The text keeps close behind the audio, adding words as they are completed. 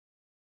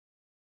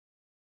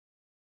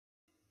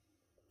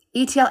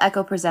ETL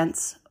Echo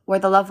presents Where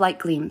the Love Light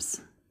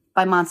Gleams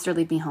by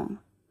Monsterleadmehome.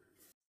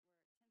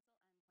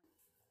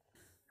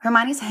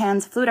 Hermione's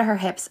hands flew to her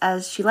hips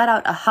as she let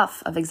out a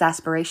huff of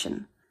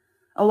exasperation.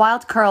 A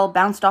wild curl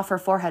bounced off her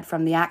forehead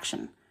from the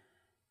action.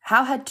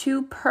 How had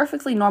two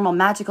perfectly normal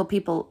magical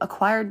people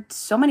acquired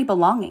so many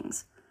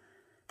belongings?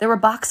 There were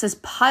boxes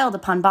piled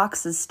upon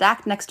boxes,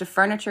 stacked next to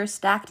furniture,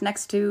 stacked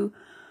next to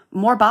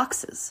more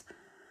boxes.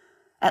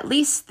 At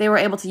least they were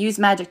able to use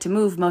magic to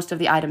move most of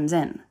the items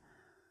in.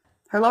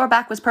 Her lower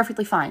back was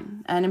perfectly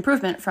fine, an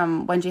improvement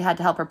from when she had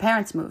to help her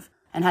parents move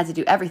and had to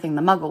do everything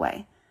the Muggle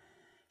way.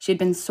 She had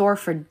been sore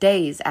for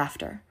days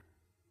after.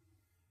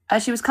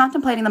 As she was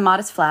contemplating the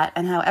modest flat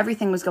and how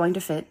everything was going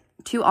to fit,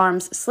 two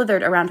arms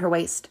slithered around her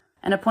waist,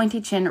 and a pointy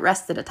chin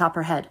rested atop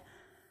her head.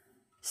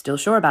 "Still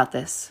sure about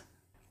this?"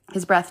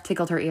 His breath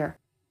tickled her ear.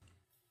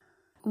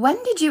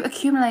 "When did you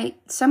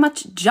accumulate so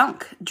much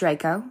junk,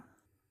 Draco?"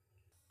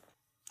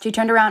 She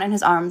turned around in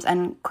his arms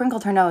and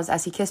crinkled her nose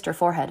as he kissed her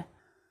forehead.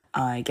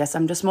 "I guess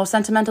I'm just more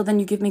sentimental than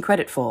you give me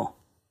credit for."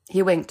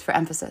 He winked for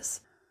emphasis.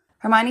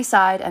 Hermione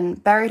sighed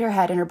and buried her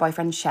head in her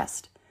boyfriend's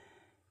chest.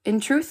 In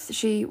truth,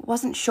 she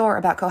wasn't sure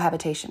about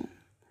cohabitation.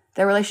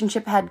 Their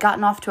relationship had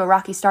gotten off to a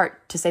rocky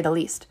start, to say the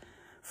least,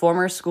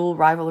 former school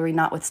rivalry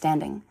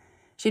notwithstanding.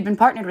 She'd been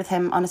partnered with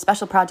him on a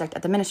special project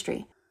at the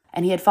ministry,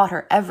 and he had fought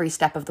her every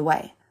step of the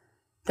way.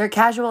 Their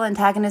casual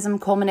antagonism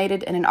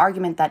culminated in an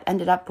argument that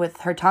ended up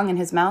with her tongue in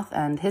his mouth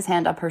and his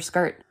hand up her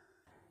skirt.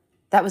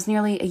 That was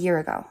nearly a year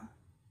ago.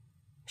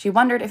 She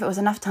wondered if it was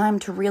enough time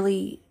to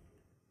really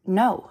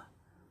know.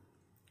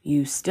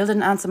 "You still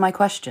didn't answer my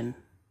question,"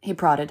 he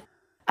prodded,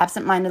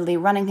 absent-mindedly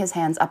running his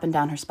hands up and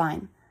down her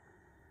spine.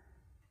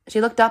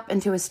 She looked up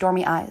into his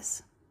stormy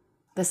eyes,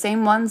 the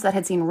same ones that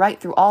had seen right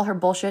through all her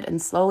bullshit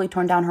and slowly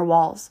torn down her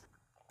walls,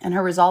 and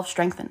her resolve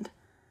strengthened.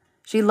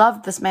 She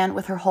loved this man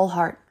with her whole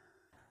heart.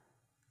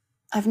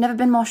 "I've never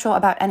been more sure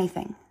about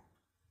anything."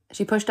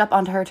 She pushed up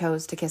onto her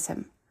toes to kiss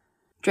him.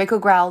 Draco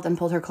growled and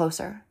pulled her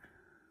closer,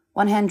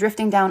 one hand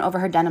drifting down over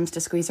her denims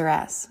to squeeze her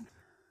ass.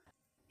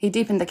 He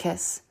deepened the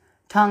kiss,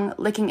 tongue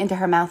licking into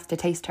her mouth to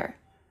taste her.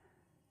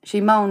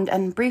 She moaned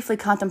and briefly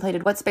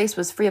contemplated what space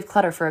was free of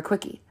clutter for a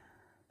quickie,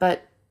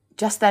 but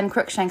just then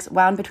Crookshanks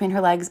wound between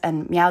her legs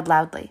and meowed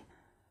loudly.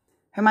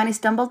 Hermione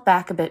stumbled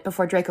back a bit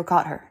before Draco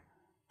caught her.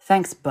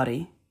 "Thanks,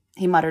 buddy,"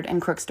 he muttered in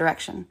Crook's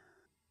direction.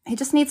 "He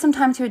just needs some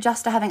time to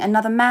adjust to having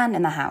another man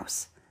in the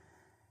house."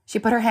 She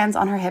put her hands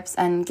on her hips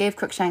and gave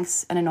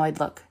Crookshanks an annoyed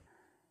look.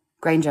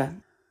 "Granger,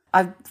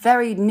 I've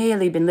very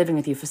nearly been living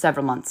with you for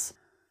several months.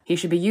 He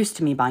should be used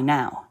to me by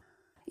now."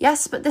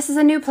 "Yes, but this is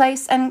a new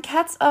place, and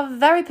cats are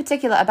very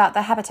particular about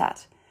their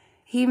habitat.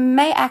 He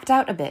may act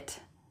out a bit."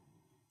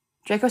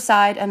 Draco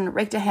sighed and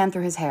raked a hand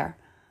through his hair.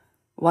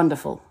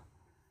 "Wonderful."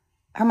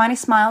 Hermione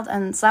smiled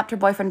and slapped her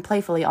boyfriend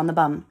playfully on the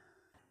bum.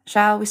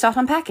 "Shall we start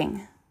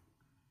unpacking?"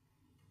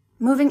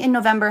 Moving in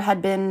November had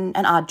been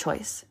an odd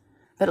choice,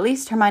 but at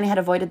least Hermione had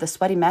avoided the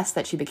sweaty mess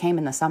that she became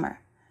in the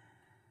summer.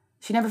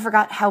 She never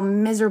forgot how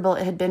miserable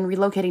it had been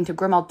relocating to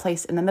Grimmauld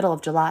Place in the middle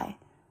of July.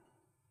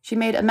 She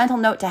made a mental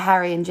note to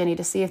Harry and Ginny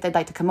to see if they'd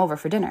like to come over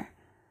for dinner.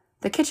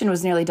 The kitchen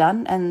was nearly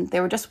done, and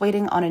they were just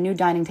waiting on a new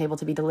dining table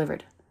to be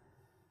delivered.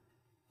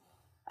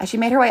 As she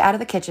made her way out of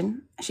the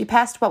kitchen, she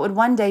passed what would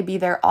one day be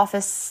their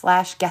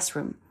office/guest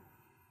room.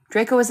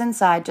 Draco was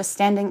inside, just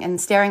standing and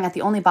staring at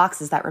the only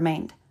boxes that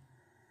remained.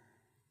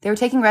 They were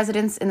taking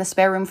residence in the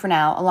spare room for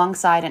now,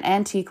 alongside an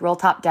antique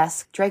roll-top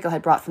desk Draco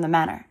had brought from the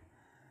manor.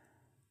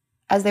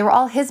 As they were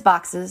all his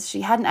boxes,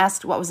 she hadn't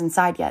asked what was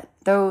inside yet,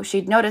 though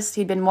she'd noticed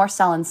he'd been more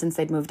sullen since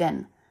they'd moved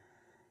in.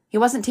 He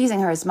wasn't teasing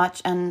her as much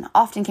and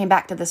often came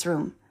back to this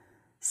room,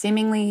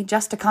 seemingly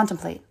just to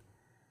contemplate.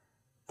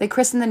 They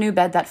christened the new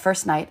bed that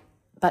first night,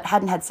 but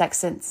hadn't had sex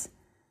since.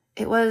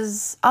 It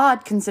was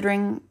odd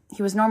considering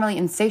he was normally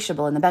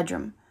insatiable in the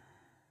bedroom.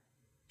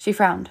 She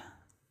frowned.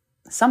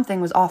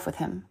 Something was off with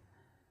him.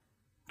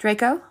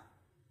 "Draco?"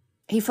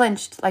 He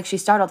flinched like she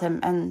startled him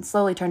and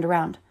slowly turned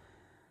around.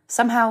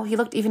 Somehow he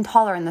looked even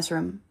taller in this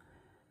room.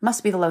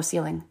 Must be the low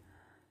ceiling.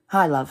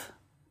 "Hi, love."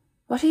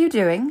 "What are you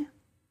doing?"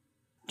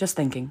 "Just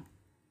thinking."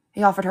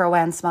 He offered her a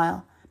wan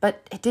smile,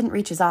 but it didn't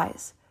reach his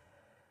eyes.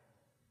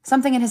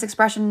 Something in his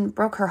expression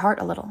broke her heart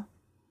a little.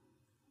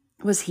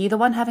 Was he the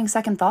one having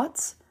second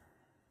thoughts?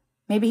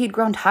 Maybe he'd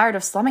grown tired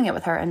of slumming it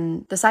with her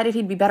and decided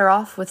he'd be better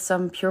off with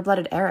some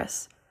pure-blooded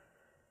heiress.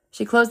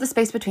 She closed the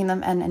space between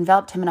them and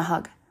enveloped him in a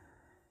hug.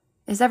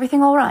 "Is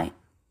everything all right?"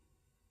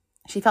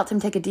 She felt him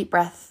take a deep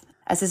breath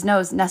as his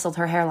nose nestled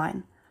her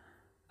hairline.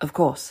 "Of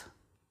course."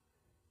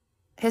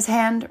 His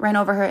hand ran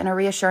over her in a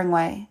reassuring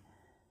way.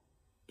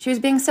 She was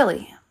being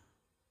silly.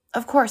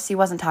 Of course he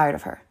wasn't tired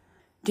of her.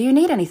 "Do you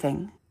need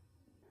anything?"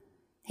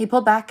 He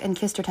pulled back and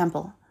kissed her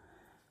temple.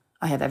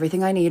 "I have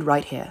everything I need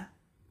right here."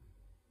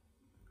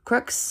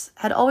 Crooks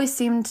had always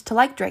seemed to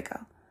like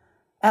Draco,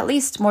 at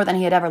least more than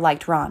he had ever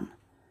liked Ron.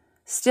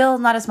 Still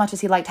not as much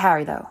as he liked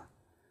Harry, though.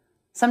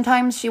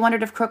 Sometimes she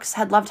wondered if Crooks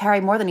had loved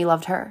Harry more than he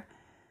loved her.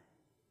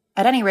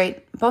 At any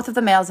rate, both of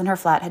the males in her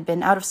flat had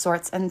been out of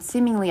sorts and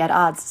seemingly at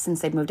odds since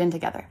they'd moved in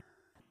together.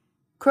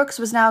 Crooks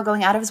was now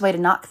going out of his way to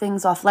knock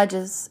things off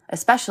ledges,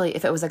 especially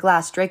if it was a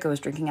glass Draco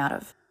was drinking out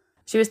of.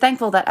 She was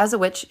thankful that as a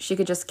witch, she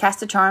could just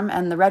cast a charm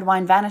and the red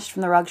wine vanished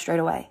from the rug straight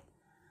away.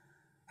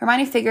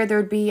 Hermione figured there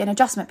would be an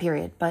adjustment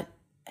period, but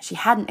she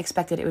hadn't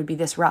expected it would be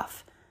this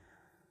rough.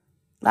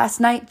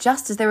 Last night,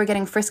 just as they were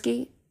getting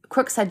frisky,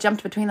 Crooks had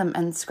jumped between them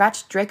and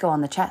scratched Draco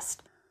on the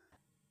chest.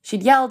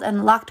 She'd yelled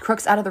and locked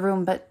Crooks out of the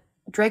room, but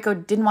Draco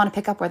didn't want to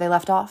pick up where they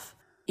left off,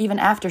 even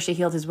after she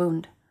healed his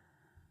wound.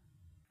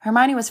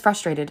 Hermione was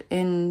frustrated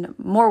in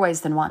more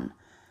ways than one.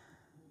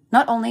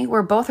 Not only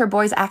were both her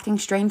boys acting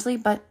strangely,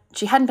 but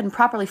she hadn't been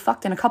properly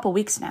fucked in a couple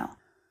weeks now.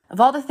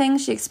 Of all the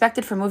things she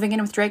expected from moving in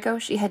with Draco,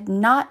 she had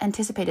not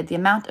anticipated the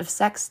amount of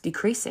sex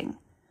decreasing.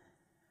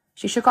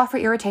 She shook off her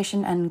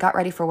irritation and got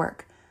ready for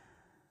work.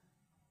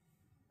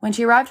 When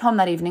she arrived home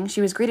that evening, she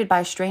was greeted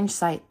by a strange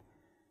sight.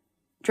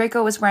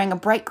 Draco was wearing a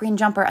bright green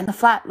jumper, and the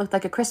flat looked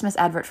like a Christmas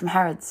advert from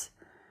Harrods.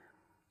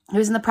 He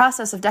was in the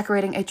process of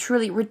decorating a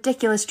truly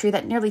ridiculous tree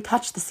that nearly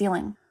touched the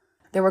ceiling.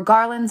 There were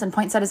garlands and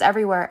poinsettias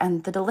everywhere,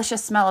 and the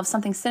delicious smell of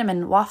something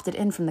cinnamon wafted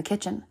in from the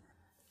kitchen.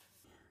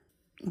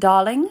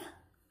 "Darling?"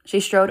 She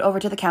strode over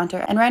to the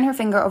counter and ran her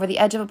finger over the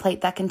edge of a plate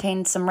that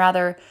contained some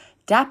rather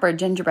dapper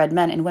gingerbread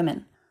men and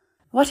women.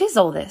 "What is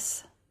all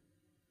this?"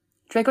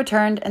 Draco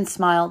turned and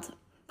smiled,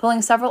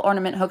 pulling several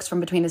ornament hooks from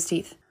between his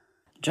teeth.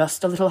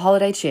 "Just a little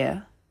holiday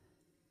cheer."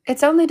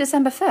 "It's only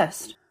December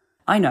 1st.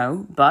 "I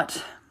know,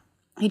 but—"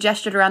 He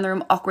gestured around the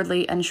room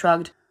awkwardly and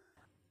shrugged.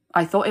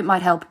 "I thought it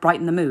might help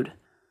brighten the mood.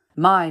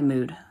 My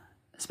mood,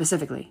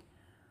 specifically."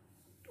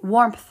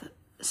 Warmth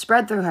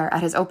spread through her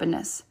at his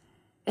openness.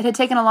 It had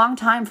taken a long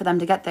time for them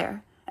to get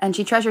there, and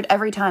she treasured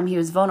every time he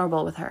was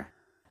vulnerable with her.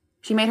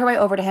 She made her way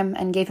over to him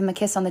and gave him a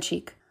kiss on the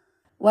cheek.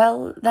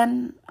 "Well,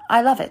 then,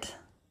 I love it."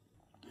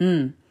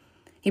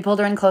 He pulled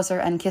her in closer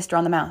and kissed her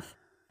on the mouth.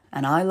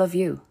 "And I love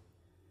you."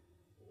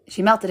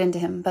 She melted into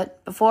him,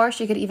 but before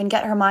she could even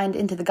get her mind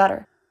into the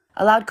gutter,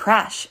 a loud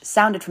crash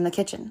sounded from the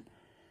kitchen.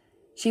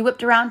 She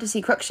whipped around to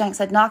see Crookshanks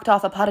had knocked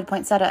off a potted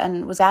poinsettia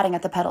and was batting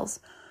at the petals.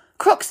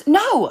 "Crooks,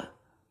 no!"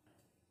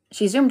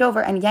 She zoomed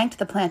over and yanked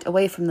the plant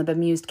away from the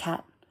bemused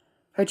cat.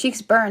 Her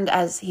cheeks burned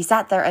as he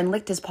sat there and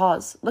licked his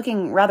paws,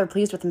 looking rather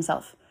pleased with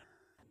himself.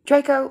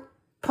 "Draco,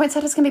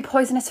 poinsettias can be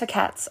poisonous for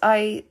cats.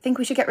 I think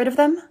we should get rid of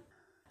them?"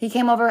 He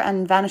came over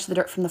and vanished the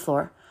dirt from the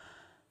floor.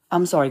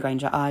 "I'm sorry,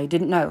 Granger, I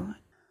didn't know.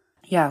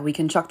 Yeah, we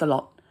can chuck the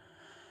lot."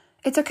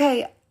 "It's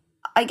okay.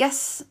 I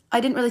guess I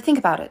didn't really think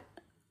about it.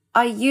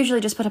 I usually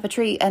just put up a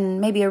tree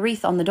and maybe a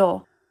wreath on the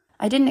door.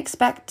 I didn't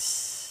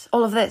expect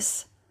all of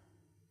this."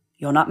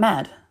 "You're not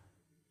mad?"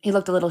 He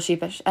looked a little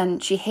sheepish,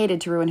 and she hated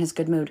to ruin his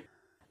good mood.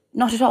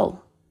 "Not at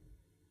all."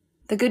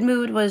 The good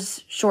mood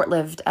was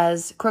short-lived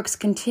as Crooks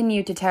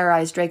continued to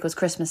terrorize Draco's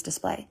Christmas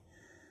display.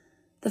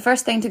 The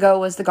first thing to go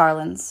was the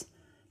garlands,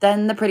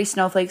 then the pretty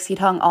snowflakes he'd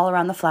hung all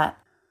around the flat.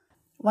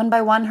 One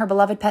by one, her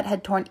beloved pet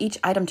had torn each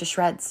item to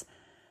shreds.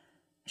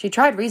 She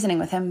tried reasoning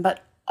with him, but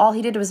all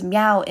he did was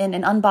meow in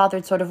an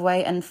unbothered sort of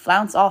way and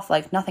flounce off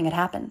like nothing had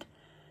happened.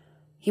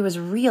 He was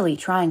really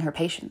trying her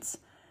patience.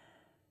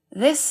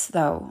 This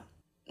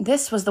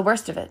was the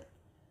worst of it.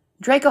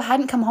 Draco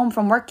hadn't come home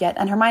from work yet,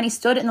 and Hermione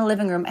stood in the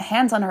living room,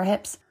 hands on her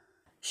hips,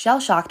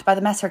 shell-shocked by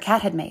the mess her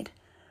cat had made.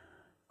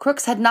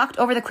 Crooks had knocked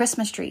over the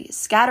Christmas tree,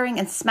 scattering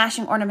and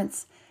smashing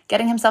ornaments,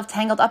 getting himself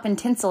tangled up in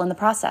tinsel in the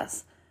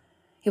process.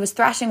 He was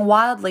thrashing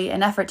wildly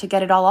in effort to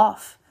get it all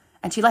off,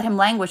 and she let him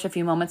languish a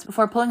few moments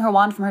before pulling her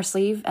wand from her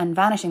sleeve and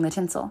vanishing the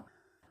tinsel.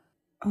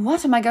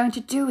 "What am I going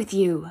to do with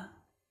you?"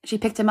 She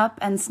picked him up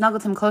and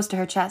snuggled him close to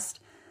her chest,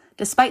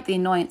 despite the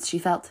annoyance she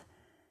felt.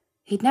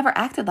 He'd never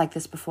acted like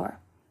this before.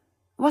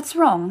 "What's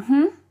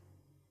wrong,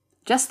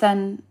 Just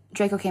then,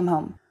 Draco came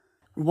home.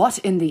 "What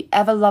in the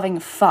ever-loving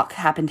fuck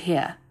happened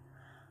here?"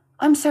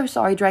 "I'm so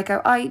sorry,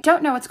 Draco. I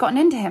don't know what's gotten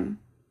into him."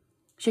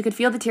 She could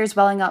feel the tears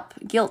welling up,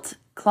 guilt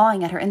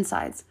clawing at her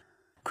insides.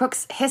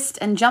 Crooks hissed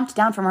and jumped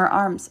down from her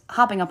arms,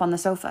 hopping up on the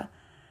sofa.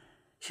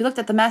 She looked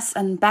at the mess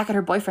and back at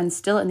her boyfriend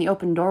still in the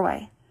open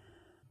doorway.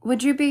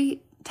 "Would you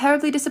be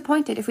terribly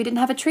disappointed if we didn't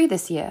have a tree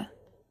this year?"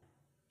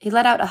 He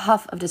let out a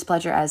huff of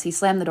displeasure as he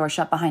slammed the door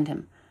shut behind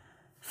him.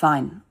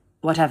 "Fine,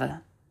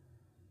 whatever."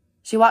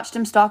 She watched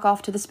him stalk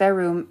off to the spare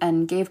room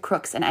and gave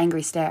Crooks an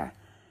angry stare.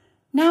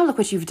 "Now look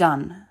what you've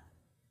done."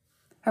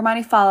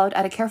 Hermione followed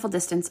at a careful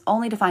distance,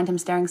 only to find him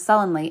staring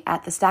sullenly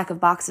at the stack of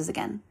boxes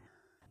again.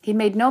 He'd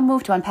made no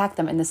move to unpack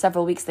them in the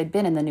several weeks they'd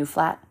been in the new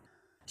flat.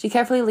 She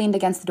carefully leaned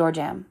against the door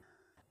jamb.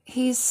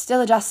 "He's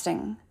still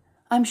adjusting.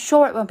 I'm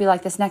sure it won't be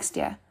like this next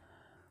year."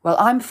 "Well,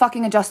 I'm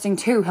fucking adjusting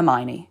too,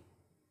 Hermione."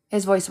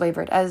 His voice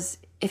wavered, as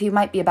if he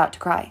might be about to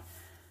cry.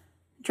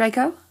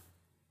 "Draco?"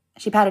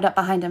 She patted up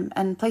behind him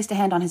and placed a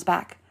hand on his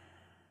back.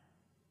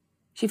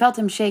 She felt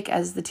him shake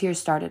as the tears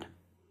started.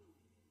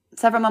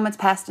 Several moments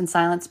passed in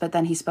silence, but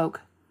then he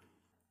spoke.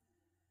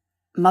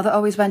 "Mother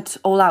always went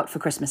all out for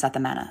Christmas at the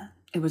manor.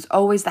 It was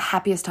always the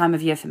happiest time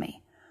of year for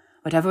me.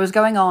 Whatever was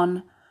going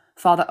on,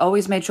 Father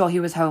always made sure he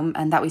was home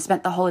and that we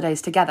spent the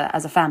holidays together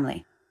as a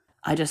family.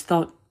 I just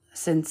thought,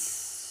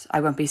 since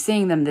I won't be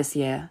seeing them this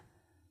year..."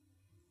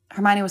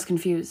 Hermione was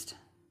confused.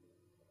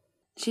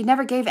 She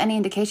never gave any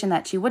indication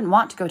that she wouldn't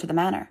want to go to the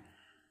manor.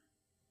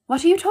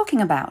 What are you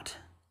talking about?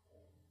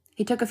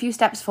 He took a few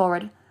steps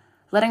forward,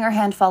 letting her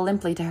hand fall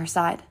limply to her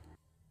side.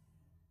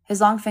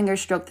 His long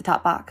fingers stroked the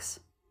top box.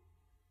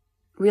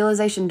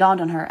 Realization dawned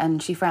on her,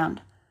 and she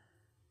frowned.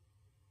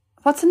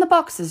 What's in the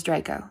boxes,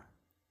 Draco?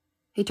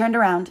 He turned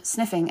around,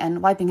 sniffing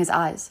and wiping his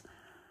eyes.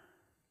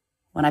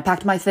 When I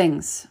packed my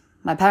things,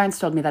 my parents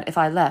told me that if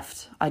I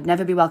left, I'd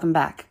never be welcome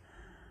back.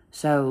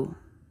 So,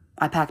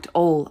 I packed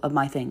all of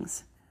my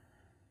things.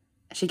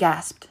 She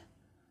gasped.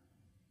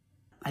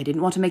 I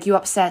didn't want to make you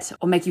upset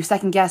or make you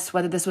second-guess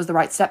whether this was the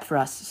right step for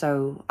us,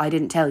 so I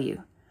didn't tell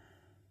you.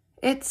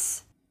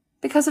 It's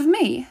because of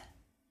me?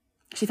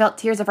 She felt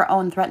tears of her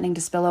own threatening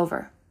to spill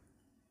over.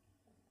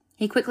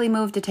 He quickly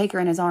moved to take her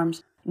in his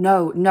arms.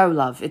 No,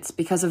 love, it's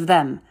because of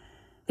them.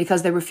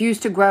 Because they refuse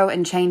to grow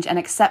and change and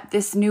accept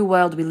this new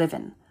world we live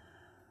in.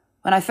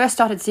 When I first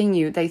started seeing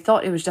you, they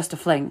thought it was just a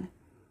fling.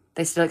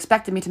 They still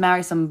expected me to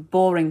marry some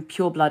boring,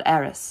 pure-blood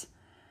heiress.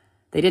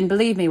 They didn't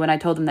believe me when I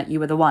told them that you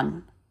were the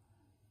one.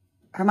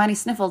 Hermione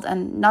sniffled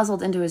and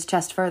nuzzled into his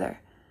chest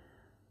further.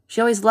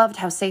 She always loved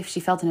how safe she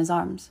felt in his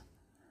arms.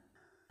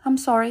 I'm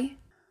sorry.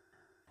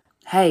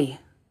 Hey.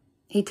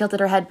 He tilted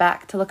her head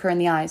back to look her in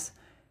the eyes.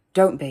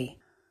 Don't be.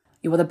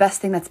 You are the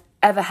best thing that's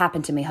ever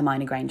happened to me,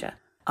 Hermione Granger.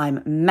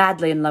 I'm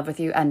madly in love with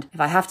you, and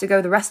if I have to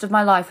go the rest of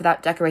my life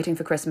without decorating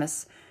for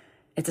Christmas,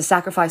 it's a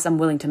sacrifice I'm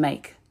willing to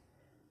make.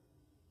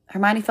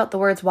 Hermione felt the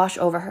words wash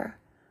over her.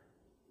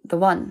 The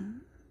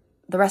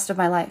rest of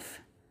my life.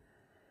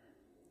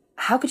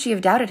 How could she have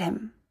doubted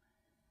him?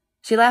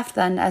 She laughed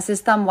then, as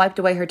his thumb wiped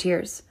away her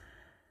tears.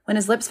 When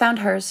his lips found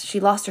hers, she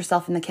lost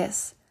herself in the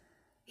kiss.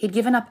 He'd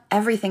given up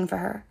everything for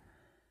her.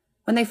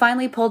 When they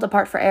finally pulled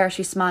apart for air,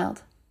 she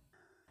smiled.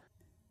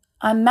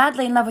 I'm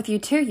madly in love with you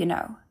too, you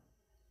know.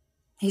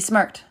 He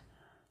smirked.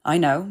 I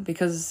know,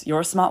 because you're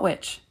a smart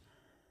witch.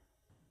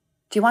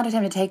 She wanted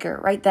him to take her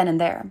right then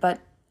and there, but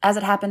as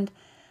it happened,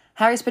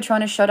 Harry's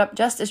Patronus showed up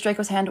just as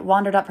Draco's hand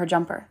wandered up her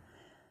jumper.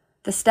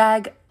 The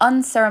stag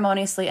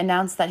unceremoniously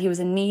announced that he was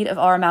in need of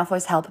Aura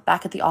Malfoy's help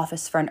back at the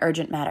office for an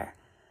urgent matter.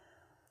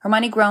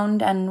 Hermione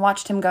groaned and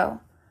watched him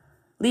go,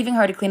 leaving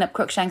her to clean up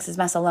Crookshanks's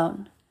mess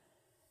alone.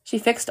 She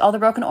fixed all the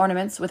broken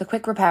ornaments with a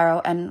quick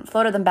reparo and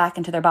floated them back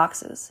into their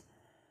boxes.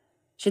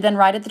 She then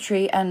righted the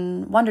tree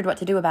and wondered what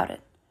to do about it.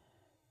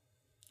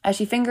 As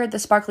she fingered the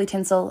sparkly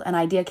tinsel, an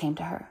idea came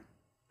to her.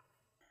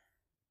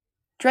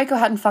 Draco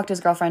hadn't fucked his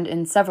girlfriend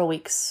in several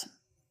weeks.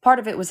 Part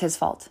of it was his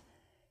fault.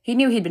 He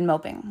knew he'd been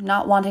moping,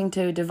 not wanting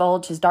to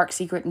divulge his dark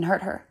secret and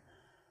hurt her,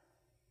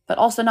 but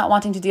also not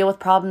wanting to deal with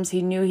problems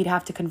he knew he'd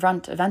have to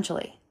confront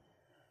eventually.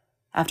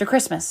 After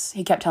Christmas,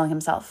 he kept telling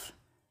himself.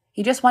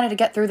 He just wanted to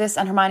get through this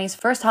and Hermione's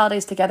first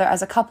holidays together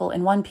as a couple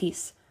in one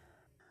piece.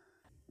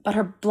 But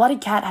her bloody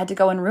cat had to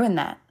go and ruin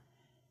that.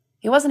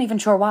 He wasn't even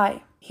sure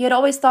why. He had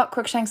always thought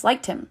Crookshanks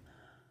liked him.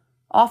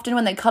 Often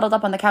when they cuddled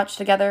up on the couch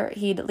together,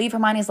 he'd leave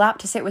Hermione's lap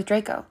to sit with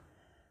Draco.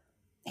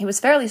 He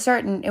was fairly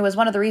certain it was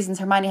one of the reasons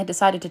Hermione had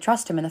decided to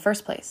trust him in the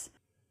first place.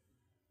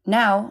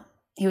 Now,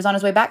 he was on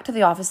his way back to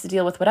the office to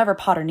deal with whatever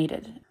Potter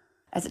needed.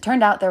 As it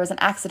turned out, there was an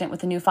accident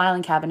with the new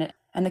filing cabinet,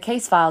 and the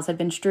case files had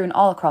been strewn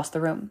all across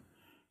the room.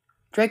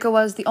 Draco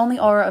was the only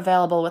aura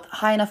available with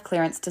high enough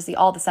clearance to see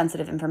all the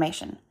sensitive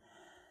information.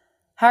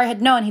 Harry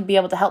had known he'd be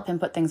able to help him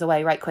put things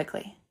away right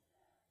quickly.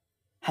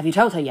 Have you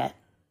told her yet?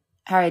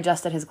 Harry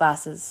adjusted his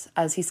glasses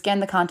as he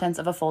scanned the contents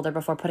of a folder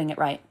before putting it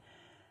right.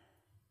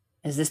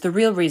 Is this the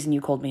real reason you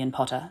called me in,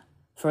 Potter?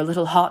 For a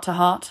little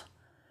heart-to-heart?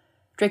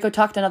 Draco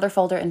tucked another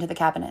folder into the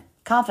cabinet,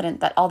 confident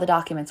that all the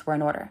documents were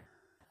in order.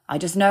 I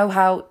just know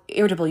how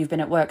irritable you've been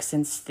at work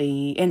since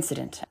the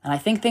incident, and I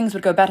think things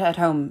would go better at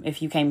home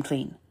if you came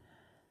clean.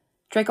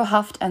 Draco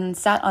huffed and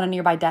sat on a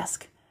nearby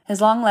desk,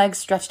 his long legs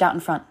stretched out in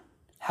front.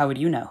 How would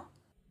you know?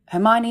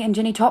 Hermione and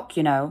Ginny talk,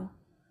 you know.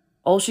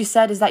 All she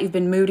said is that you've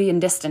been moody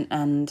and distant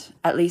and,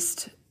 at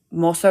least,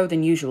 more so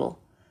than usual.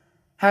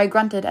 Harry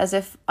grunted as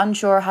if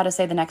unsure how to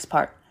say the next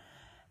part.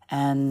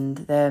 And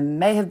there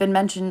may have been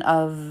mention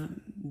of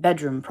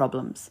bedroom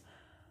problems.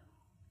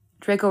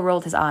 Draco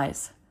rolled his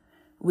eyes.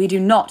 We do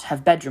not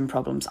have bedroom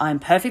problems. I'm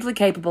perfectly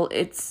capable.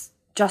 It's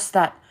just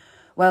that,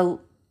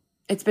 well,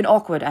 it's been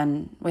awkward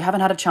and we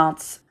haven't had a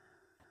chance.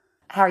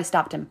 Harry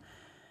stopped him.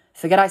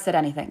 Forget I said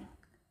anything.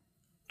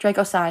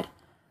 Draco sighed.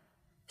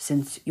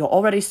 Since you're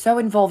already so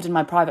involved in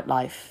my private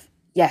life,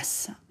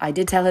 yes, I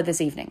did tell her this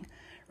evening,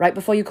 right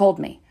before you called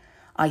me.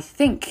 I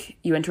think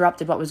you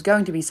interrupted what was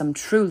going to be some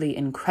truly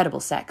incredible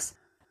sex.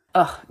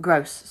 Ugh,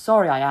 gross.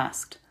 Sorry I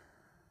asked.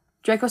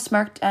 Draco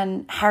smirked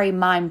and Harry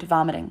mimed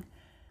vomiting.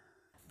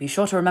 Be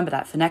sure to remember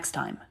that for next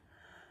time.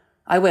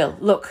 I will.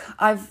 Look,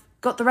 I've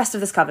got the rest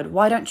of this covered.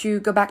 Why don't you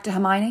go back to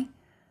Hermione?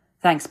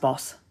 Thanks,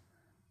 boss.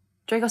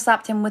 Draco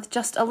slapped him with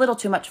just a little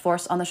too much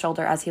force on the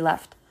shoulder as he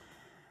left.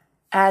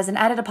 As an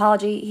added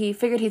apology, he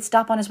figured he'd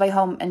stop on his way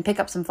home and pick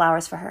up some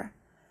flowers for her.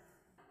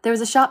 There was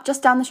a shop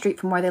just down the street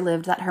from where they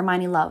lived that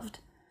Hermione loved.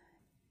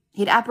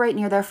 He'd apparate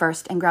near there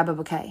first and grab a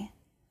bouquet.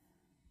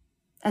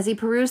 As he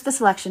perused the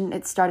selection,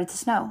 it started to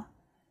snow.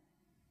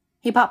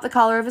 He popped the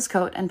collar of his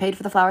coat and paid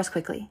for the flowers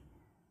quickly.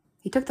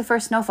 He took the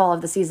first snowfall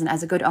of the season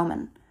as a good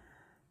omen.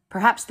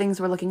 Perhaps things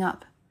were looking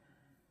up.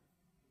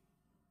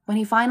 When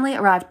he finally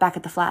arrived back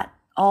at the flat,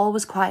 all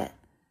was quiet.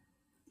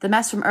 The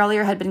mess from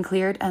earlier had been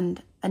cleared,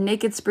 and a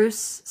naked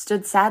Spruce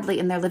stood sadly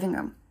in their living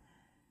room.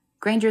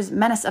 Granger's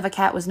menace of a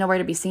cat was nowhere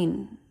to be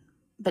seen,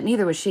 but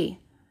neither was she.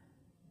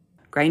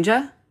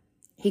 "Granger?"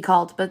 he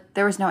called, but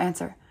there was no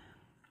answer.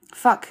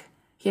 Fuck,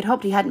 he had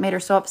hoped he hadn't made her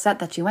so upset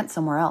that she went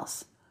somewhere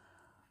else.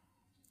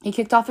 He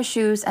kicked off his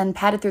shoes and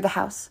padded through the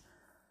house,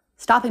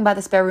 stopping by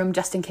the spare room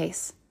just in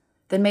case,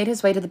 then made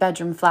his way to the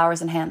bedroom,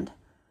 flowers in hand.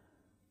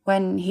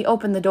 When he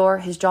opened the door,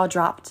 his jaw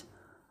dropped,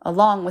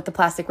 along with the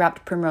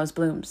plastic-wrapped primrose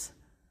blooms.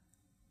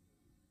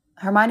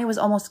 Hermione was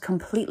almost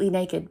completely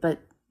naked, but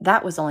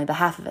that was only the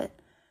half of it.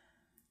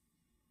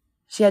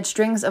 She had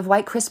strings of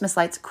white Christmas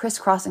lights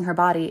crisscrossing her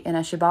body in a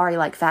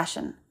shibari-like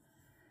fashion.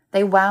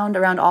 They wound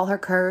around all her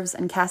curves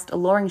and cast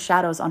alluring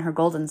shadows on her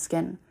golden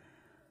skin.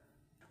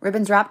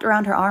 Ribbons wrapped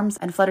around her arms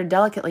and fluttered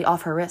delicately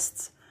off her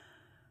wrists.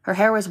 Her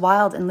hair was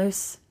wild and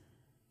loose,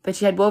 but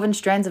she had woven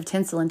strands of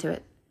tinsel into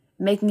it,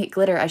 making it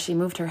glitter as she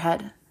moved her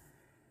head.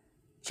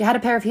 She had a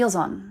pair of heels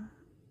on,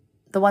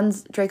 the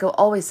ones Draco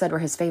always said were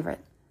his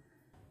favorite,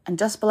 and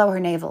just below her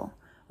navel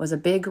was a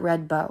big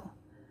red bow.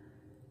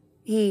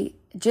 He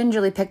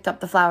gingerly picked up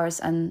the flowers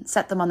and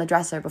set them on the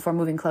dresser before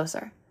moving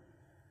closer.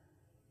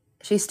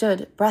 She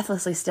stood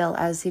breathlessly still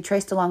as he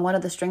traced along one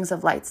of the strings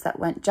of lights that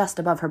went just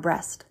above her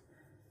breast.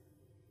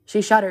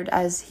 She shuddered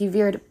as he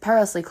veered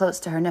perilously close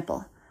to her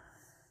nipple.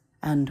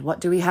 "And what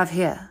do we have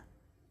here?"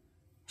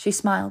 She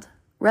smiled,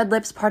 red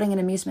lips parting in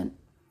amusement.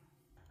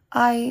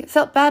 "I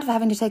felt bad for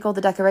having to take all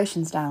the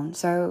decorations down,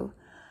 so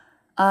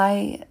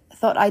I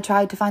thought I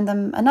tried to find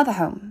them another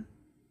home.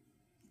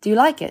 Do you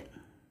like it?"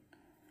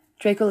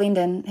 Draco leaned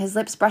in, his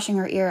lips brushing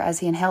her ear as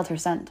he inhaled her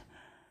scent.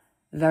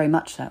 "Very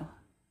much so."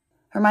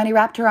 Hermione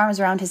wrapped her arms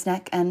around his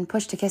neck and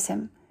pushed to kiss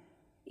him.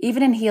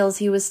 Even in heels,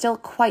 he was still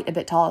quite a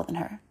bit taller than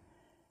her.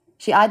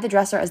 She eyed the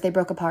dresser as they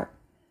broke apart.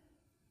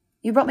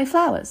 "You brought me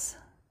flowers?"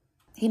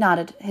 He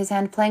nodded, his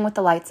hand playing with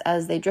the lights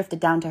as they drifted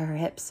down to her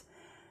hips.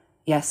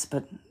 "Yes,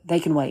 but they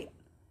can wait."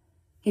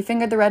 He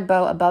fingered the red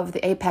bow above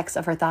the apex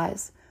of her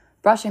thighs,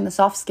 brushing the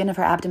soft skin of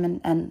her abdomen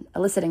and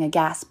eliciting a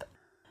gasp.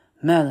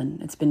 "Merlin,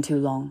 it's been too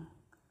long."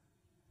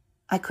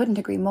 "I couldn't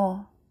agree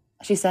more,"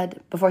 she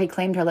said before he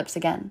claimed her lips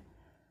again.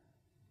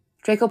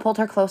 Draco pulled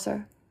her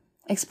closer,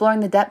 exploring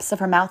the depths of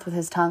her mouth with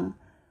his tongue.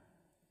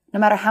 No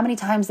matter how many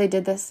times they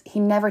did this, he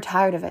never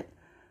tired of it.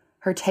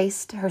 Her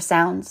taste, her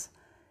sounds,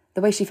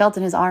 the way she felt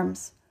in his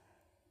arms.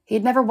 He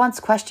had never once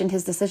questioned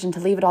his decision to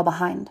leave it all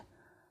behind.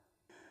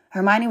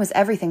 Hermione was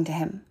everything to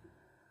him.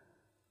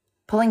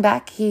 Pulling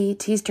back, he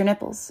teased her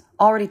nipples,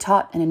 already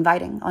taut and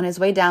inviting, on his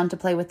way down to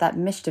play with that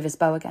mischievous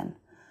bow again.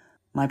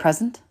 "My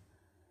present?"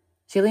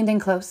 She leaned in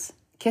close,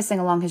 kissing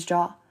along his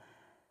jaw.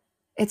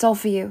 "It's all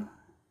for you."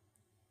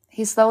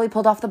 He slowly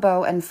pulled off the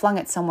bow and flung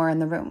it somewhere in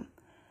the room.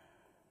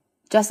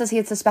 Just as he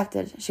had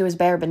suspected, she was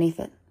bare beneath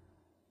it.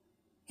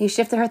 He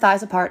shifted her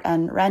thighs apart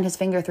and ran his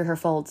finger through her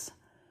folds.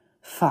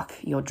 "Fuck,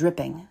 you're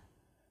dripping."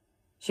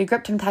 She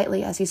gripped him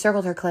tightly as he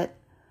circled her clit.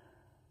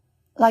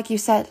 "Like you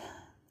said,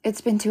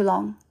 it's been too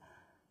long.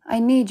 I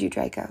need you,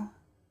 Draco."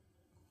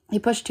 He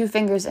pushed 2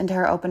 fingers into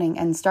her opening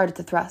and started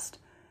to thrust.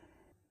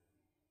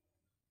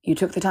 "You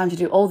took the time to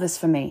do all this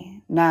for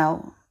me.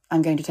 Now,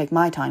 I'm going to take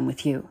my time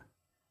with you."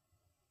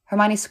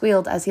 Hermione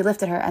squealed as he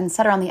lifted her and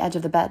set her on the edge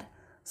of the bed,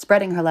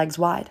 spreading her legs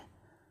wide.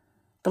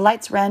 The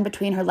lights ran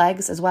between her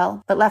legs as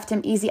well, but left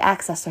him easy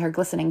access to her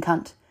glistening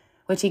cunt,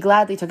 which he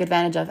gladly took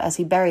advantage of as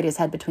he buried his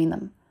head between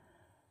them.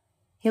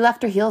 He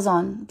left her heels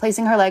on,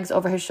 placing her legs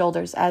over his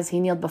shoulders as he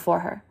kneeled before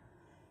her.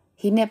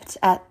 He nipped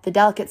at the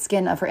delicate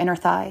skin of her inner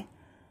thigh,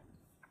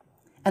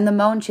 and the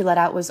moan she let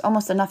out was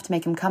almost enough to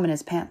make him come in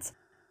his pants.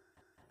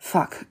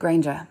 "Fuck,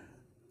 Granger.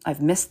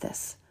 I've missed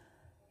this."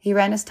 He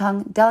ran his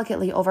tongue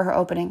delicately over her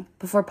opening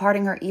before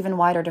parting her even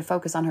wider to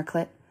focus on her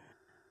clit.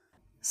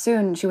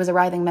 Soon she was a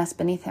writhing mess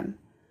beneath him.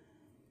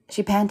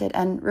 She panted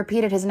and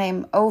repeated his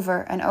name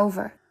over and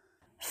over.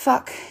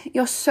 "Fuck,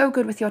 you're so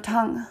good with your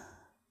tongue."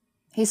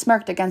 He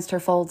smirked against her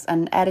folds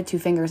and added 2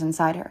 fingers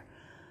inside her,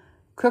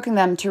 crooking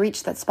them to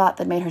reach that spot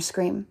that made her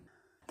scream.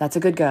 "That's a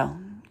good girl.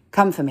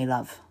 Come for me,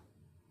 love."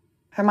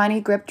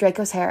 Hermione gripped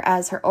Draco's hair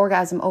as her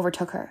orgasm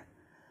overtook her.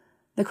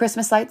 The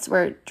Christmas lights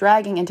were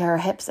dragging into her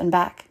hips and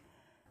back.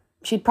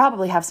 She'd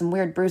probably have some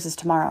weird bruises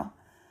tomorrow,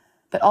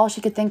 but all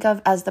she could think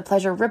of as the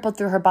pleasure rippled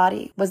through her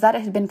body was that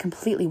it had been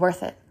completely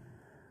worth it.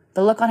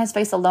 The look on his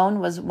face alone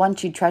was one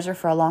she'd treasure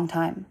for a long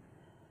time.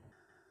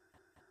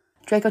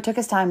 Draco took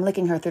his time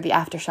licking her through the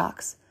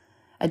aftershocks,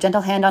 a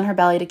gentle hand on her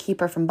belly to keep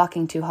her from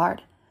bucking too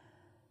hard.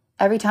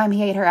 Every time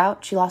he ate her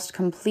out, she lost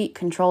complete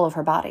control of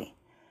her body.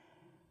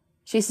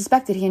 She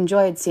suspected he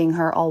enjoyed seeing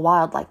her all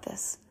wild like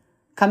this,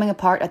 coming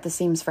apart at the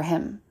seams for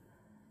him.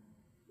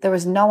 There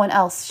was no one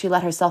else she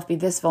let herself be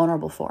this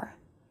vulnerable for.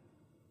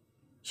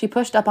 She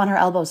pushed up on her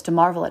elbows to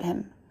marvel at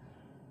him.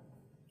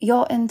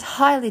 "You're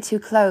entirely too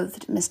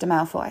clothed, Mr.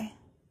 Malfoy."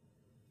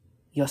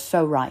 "You're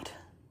so right,"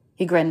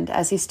 he grinned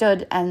as he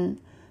stood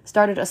and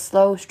started a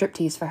slow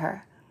striptease for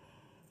her.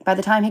 By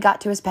the time he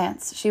got to his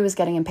pants, she was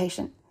getting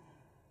impatient.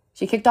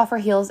 She kicked off her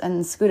heels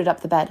and scooted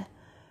up the bed.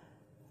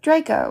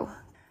 "Draco,"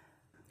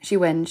 she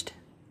whinged.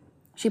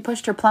 She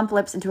pushed her plump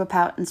lips into a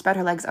pout and spread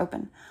her legs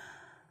open.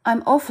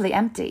 "I'm awfully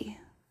empty."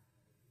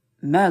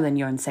 "Merlin,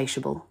 you're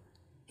insatiable."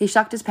 He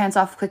shucked his pants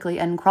off quickly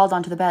and crawled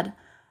onto the bed,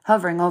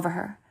 hovering over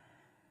her.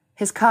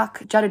 His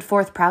cock jutted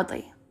forth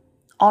proudly,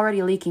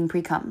 already leaking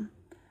pre-cum.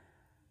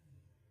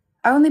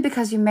 "Only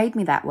because you made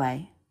me that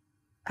way."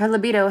 Her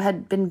libido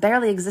had been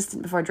barely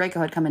existent before Draco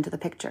had come into the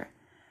picture.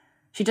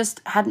 She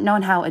just hadn't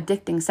known how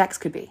addicting sex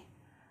could be.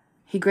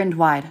 He grinned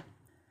wide.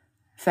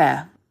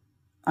 "Fair.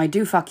 I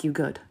do fuck you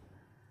good."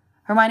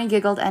 Hermione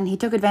giggled, and he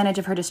took advantage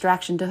of her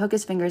distraction to hook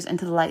his fingers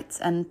into the lights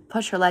and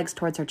push her legs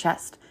towards her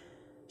chest.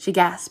 She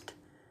gasped.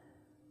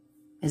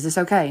 "Is this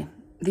okay?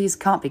 These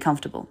can't be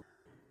comfortable."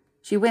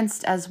 She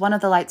winced as one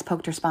of the lights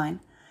poked her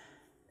spine.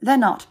 "They're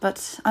not,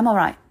 but I'm all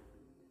right."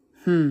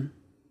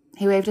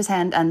 He waved his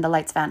hand, and the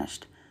lights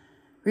vanished,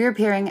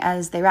 reappearing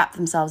as they wrapped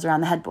themselves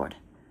around the headboard.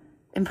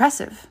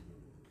 "Impressive."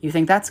 "You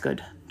think that's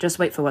good? Just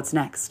wait for what's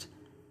next."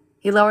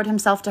 He lowered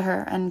himself to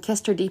her and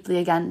kissed her deeply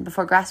again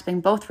before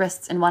grasping both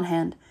wrists in one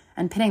hand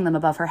and pinning them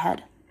above her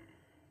head.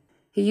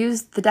 He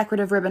used the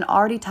decorative ribbon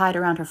already tied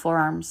around her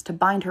forearms to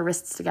bind her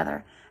wrists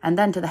together, and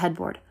then to the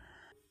headboard.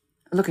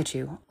 "Look at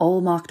you,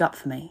 all marked up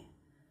for me."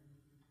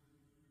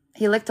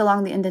 He licked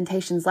along the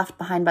indentations left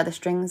behind by the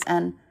strings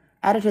and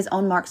added his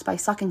own marks by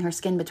sucking her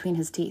skin between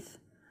his teeth.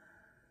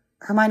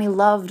 Hermione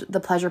loved the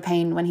pleasure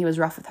pain when he was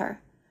rough with her,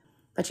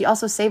 but she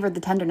also savored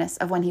the tenderness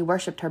of when he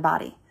worshipped her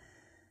body.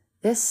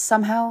 This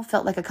somehow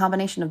felt like a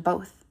combination of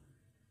both.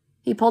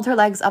 He pulled her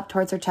legs up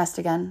towards her chest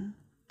again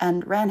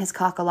and ran his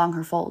cock along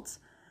her folds,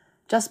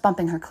 just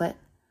bumping her clit.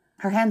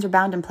 Her hands were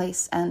bound in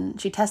place, and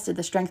she tested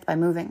the strength by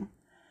moving.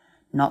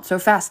 "Not so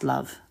fast,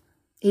 love."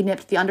 He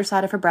nipped the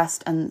underside of her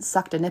breast and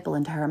sucked a nipple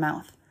into her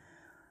mouth.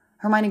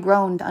 Hermione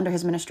groaned under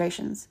his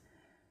ministrations.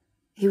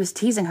 He was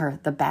teasing her,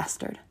 the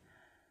bastard.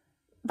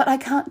 "But I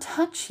can't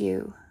touch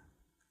you."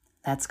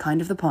 "That's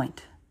kind of the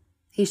point."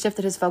 He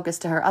shifted his focus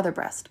to her other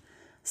breast,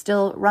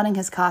 still running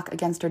his cock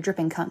against her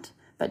dripping cunt,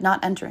 but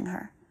not entering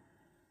her.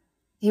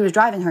 He was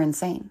driving her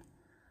insane.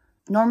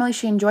 Normally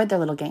she enjoyed their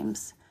little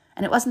games,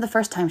 and it wasn't the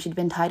first time she'd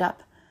been tied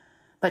up,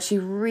 but she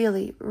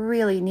really,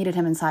 really needed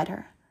him inside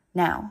her,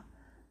 now.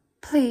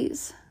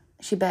 "Please,"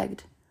 she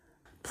begged.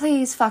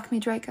 "Please fuck me,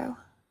 Draco."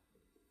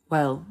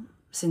 "Well,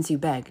 since you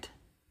begged."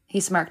 He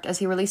smirked as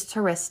he released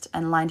her wrist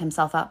and lined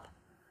himself up.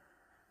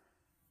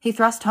 He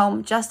thrust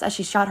home just as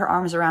she shot her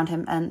arms around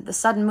him, and the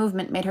sudden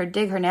movement made her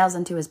dig her nails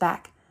into his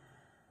back.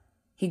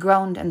 He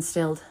groaned and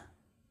stilled.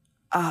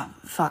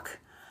 Fuck.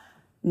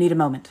 Need a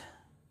moment."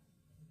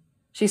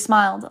 She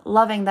smiled,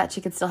 loving that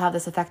she could still have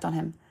this effect on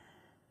him.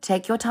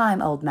 "Take your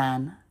time, old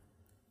man."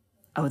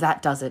 "Oh,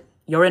 that does it.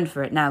 You're in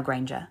for it now,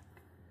 Granger."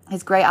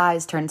 His gray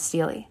eyes turned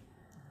steely.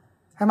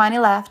 Hermione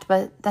laughed,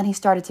 but then he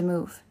started to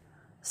move.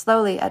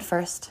 Slowly at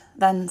first,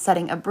 then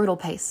setting a brutal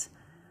pace,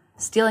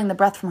 stealing the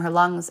breath from her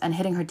lungs and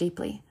hitting her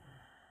deeply.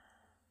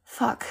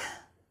 "Fuck.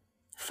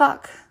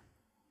 Fuck."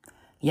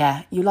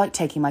 "Yeah, you like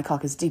taking my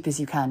cock as deep as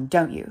you can,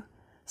 don't you?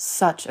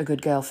 Such a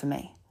good girl for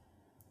me."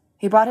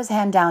 He brought his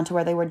hand down to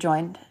where they were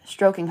joined,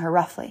 stroking her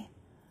roughly.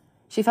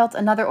 She felt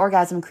another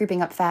orgasm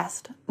creeping up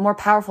fast, more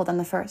powerful than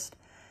the first.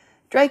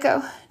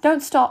 "Draco, don't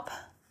stop,"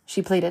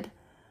 she pleaded.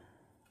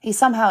 He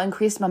somehow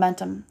increased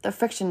momentum, the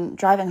friction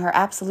driving her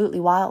absolutely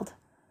wild.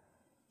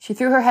 She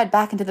threw her head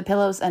back into the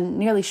pillows and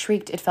nearly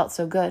shrieked, it felt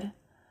so good.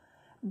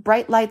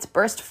 Bright lights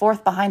burst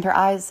forth behind her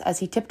eyes as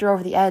he tipped her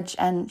over the edge,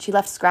 and she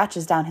left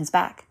scratches down his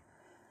back.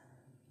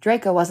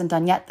 Draco wasn't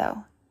done yet,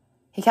 though.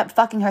 He kept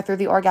fucking her through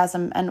the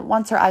orgasm, and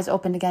once her eyes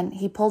opened again,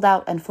 he pulled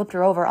out and flipped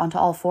her over onto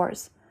all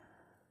fours.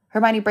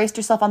 Hermione braced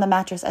herself on the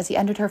mattress as he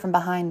entered her from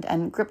behind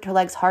and gripped her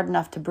legs hard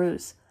enough to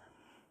bruise.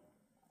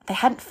 They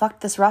hadn't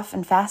fucked this rough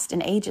and fast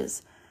in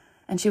ages,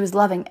 and she was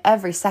loving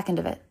every second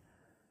of it.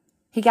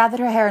 He gathered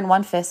her hair in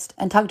one fist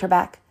and tugged her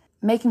back,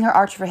 making her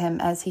arch for him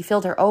as he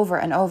filled her over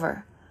and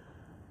over.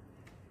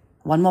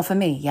 "One more for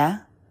me, yeah?"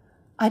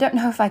 "I don't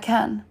know if I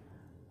can."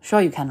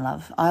 "Sure you can,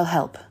 love. I'll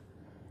help."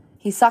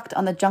 He sucked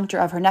on the juncture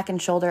of her neck and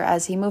shoulder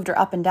as he moved her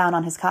up and down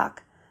on his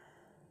cock.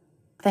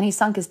 Then he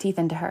sunk his teeth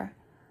into her.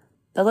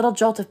 The little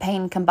jolt of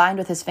pain combined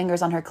with his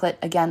fingers on her clit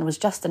again was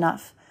just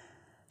enough.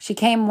 She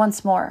came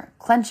once more,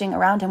 clenching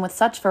around him with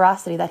such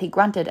ferocity that he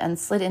grunted and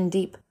slid in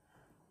deep,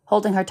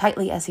 holding her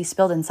tightly as he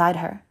spilled inside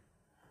her.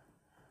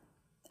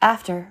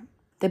 After,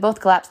 they both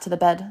collapsed to the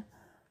bed,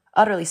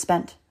 utterly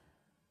spent.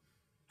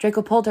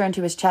 Draco pulled her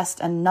into his chest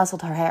and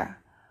nuzzled her hair.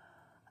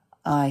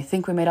 "I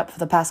think we made up for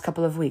the past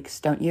couple of weeks,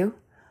 don't you?"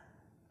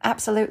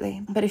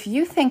 "Absolutely, but if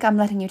you think I'm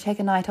letting you take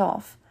a night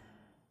off..."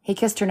 He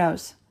kissed her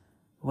nose.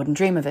 "Wouldn't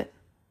dream of it."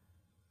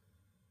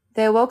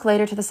 They awoke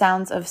later to the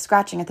sounds of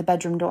scratching at the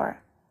bedroom door.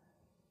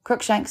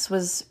 Crookshanks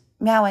was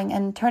meowing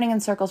and turning in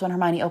circles when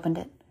Hermione opened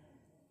it.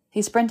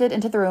 He sprinted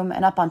into the room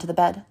and up onto the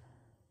bed,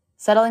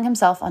 settling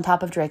himself on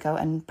top of Draco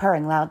and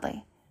purring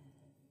loudly.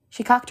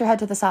 She cocked her head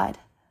to the side.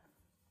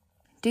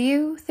 "Do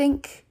you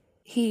think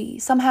he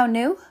somehow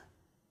knew?"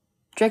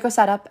 Draco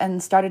sat up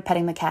and started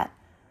petting the cat,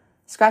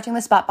 scratching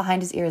the spot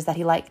behind his ears that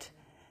he liked.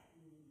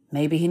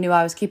 Maybe he knew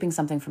I was keeping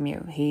something from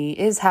you. He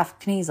is half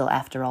Kniesel,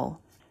 after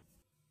all.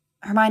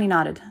 Hermione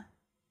nodded.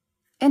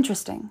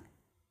 Interesting.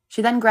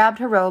 She then grabbed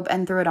her robe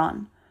and threw it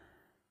on.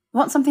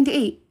 Want something to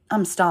eat?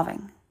 I'm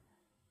starving.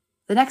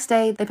 The next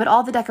day, they put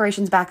all the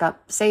decorations back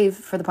up, save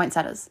for the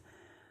poinsettias.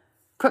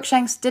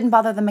 Crookshanks didn't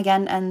bother them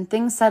again, and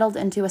things settled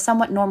into a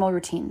somewhat normal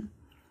routine.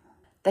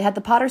 They had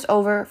the Potters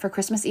over for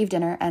Christmas Eve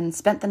dinner and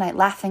spent the night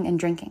laughing and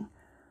drinking.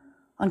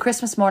 On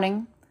Christmas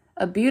morning,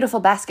 a beautiful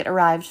basket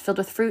arrived filled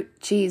with fruit,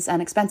 cheese,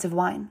 and expensive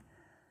wine.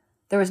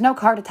 There was no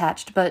card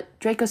attached, but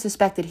Draco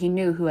suspected he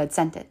knew who had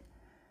sent it.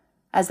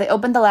 As they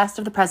opened the last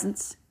of the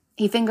presents,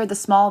 he fingered the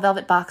small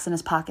velvet box in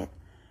his pocket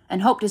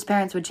and hoped his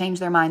parents would change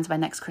their minds by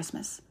next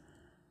Christmas.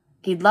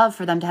 He'd love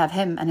for them to have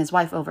him and his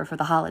wife over for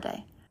the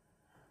holiday.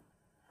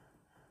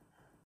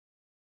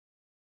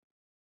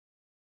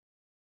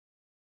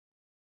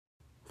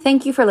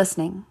 Thank you for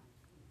listening.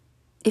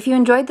 If you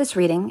enjoyed this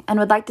reading and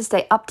would like to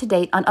stay up to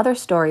date on other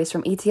stories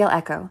from ETL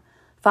Echo,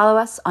 follow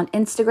us on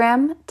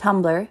Instagram,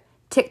 Tumblr,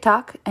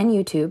 TikTok, and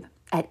YouTube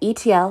at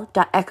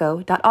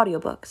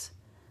etl.echo.audiobooks.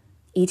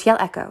 ETL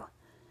Echo,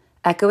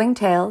 echoing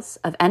tales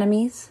of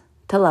enemies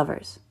to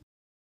lovers.